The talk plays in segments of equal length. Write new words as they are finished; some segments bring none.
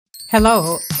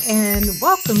Hello, and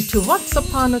welcome to Once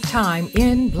Upon a Time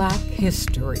in Black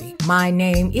History. My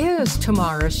name is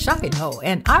Tamara Shiloh,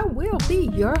 and I will be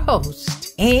your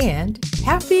host. And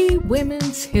happy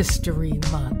Women's History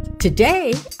Month.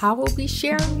 Today, I will be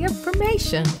sharing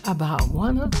information about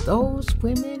one of those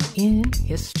women in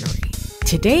history.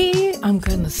 Today, I'm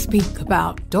going to speak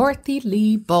about Dorothy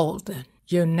Lee Bolden,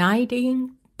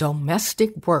 uniting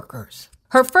domestic workers.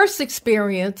 Her first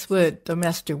experience with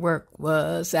domestic work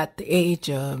was at the age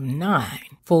of 9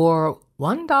 for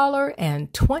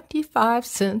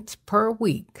 $1.25 per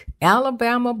week.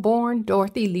 Alabama-born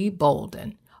Dorothy Lee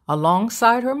Bolden,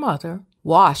 alongside her mother,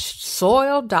 washed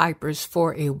soiled diapers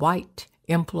for a white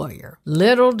employer.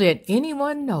 Little did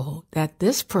anyone know that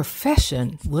this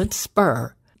profession would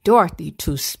spur Dorothy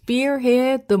to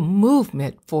spearhead the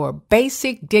movement for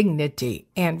basic dignity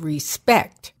and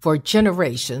respect for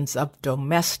generations of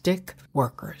domestic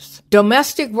workers.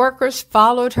 Domestic workers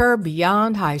followed her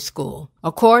beyond high school.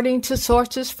 According to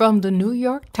sources from the New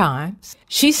York Times,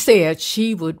 she said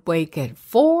she would wake at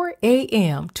 4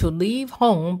 a.m. to leave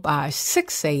home by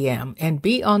 6 a.m. and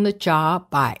be on the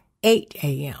job by 8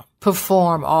 a.m.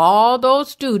 Perform all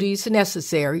those duties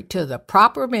necessary to the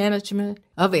proper management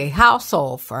of a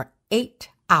household for 8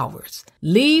 hours.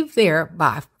 Leave there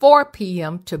by 4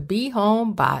 p.m. to be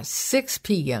home by 6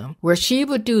 p.m., where she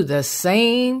would do the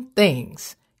same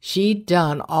things she'd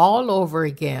done all over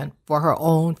again for her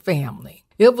own family.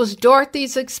 It was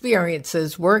Dorothy's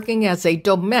experiences working as a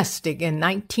domestic in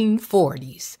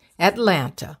 1940s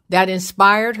Atlanta that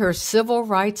inspired her civil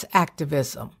rights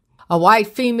activism. A white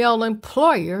female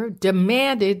employer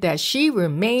demanded that she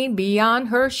remain beyond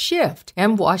her shift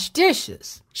and wash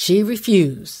dishes. She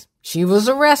refused. She was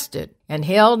arrested and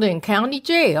held in county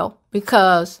jail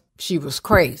because she was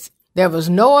crazy. There was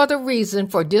no other reason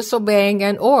for disobeying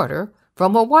an order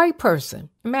from a white person.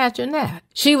 Imagine that.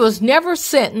 She was never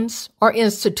sentenced or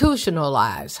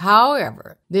institutionalized.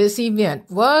 However, this event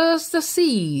was the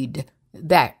seed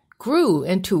that grew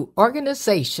into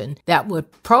organization that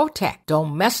would protect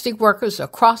domestic workers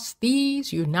across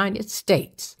these United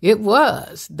States. It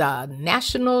was the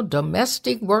National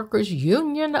Domestic Workers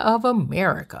Union of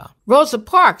America. Rosa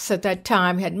Parks at that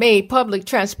time had made public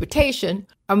transportation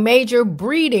a major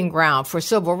breeding ground for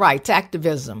civil rights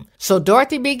activism. So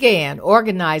Dorothy began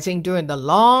organizing during the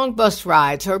long bus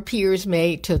rides her peers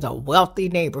made to the wealthy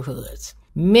neighborhoods.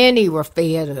 Many were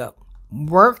fed up,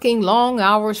 working long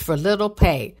hours for little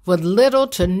pay, with little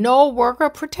to no worker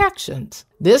protections.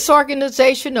 This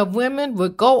organization of women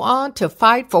would go on to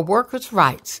fight for workers'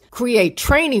 rights, create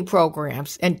training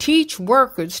programs, and teach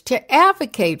workers to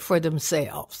advocate for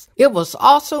themselves. It was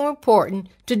also important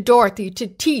to Dorothy to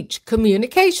teach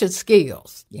communication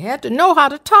skills. You had to know how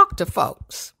to talk to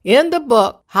folks. In the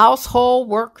book, Household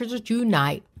Workers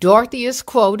Unite, Dorothy is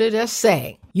quoted as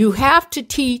saying, "You have to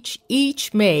teach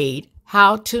each maid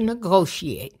how to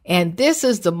negotiate. And this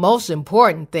is the most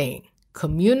important thing,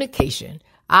 communication.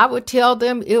 I would tell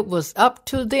them it was up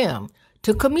to them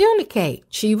to communicate."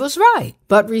 She was right.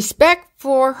 But respect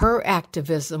for her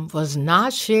activism was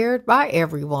not shared by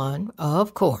everyone,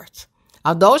 of course.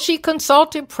 Although she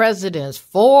consulted Presidents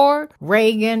Ford,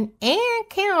 Reagan, and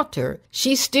Carter,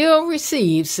 she still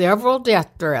received several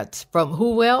death threats from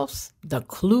who else? The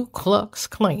Ku Klux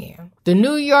Klan. The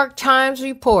New York Times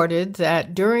reported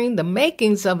that during the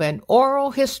makings of an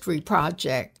oral history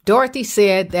project, Dorothy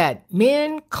said that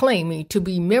men claiming to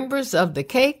be members of the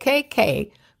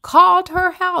KKK called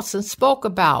her house and spoke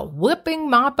about whipping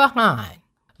my behind.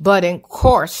 But in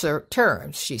coarser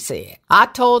terms, she said. "I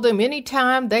told them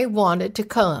anytime they wanted to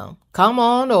come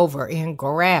on over and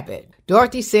grab it."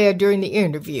 Dorothy said during the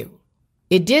interview,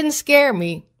 "It didn't scare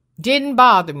me, didn't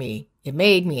bother me. It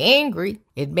made me angry.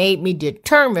 It made me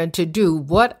determined to do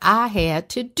what I had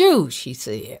to do," she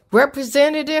said.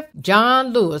 Representative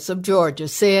John Lewis of Georgia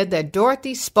said that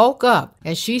Dorothy spoke up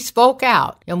and she spoke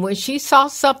out. And when she saw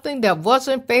something that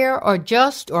wasn't fair or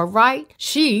just or right,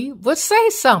 she would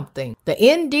say something. The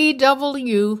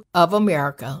NDW of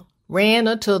America ran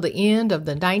until the end of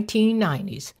the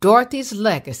 1990s. Dorothy's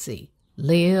legacy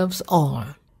lives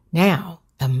on. Now,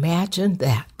 imagine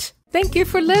that. Thank you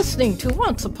for listening to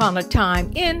Once Upon a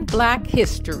Time in Black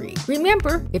History.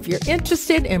 Remember, if you're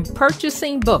interested in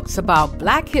purchasing books about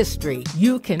Black history,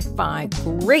 you can find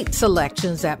great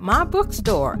selections at my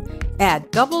bookstore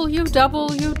at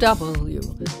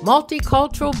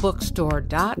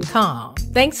www.multiculturalbookstore.com.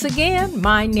 Thanks again.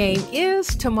 My name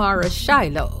is Tamara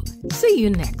Shiloh. See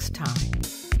you next time.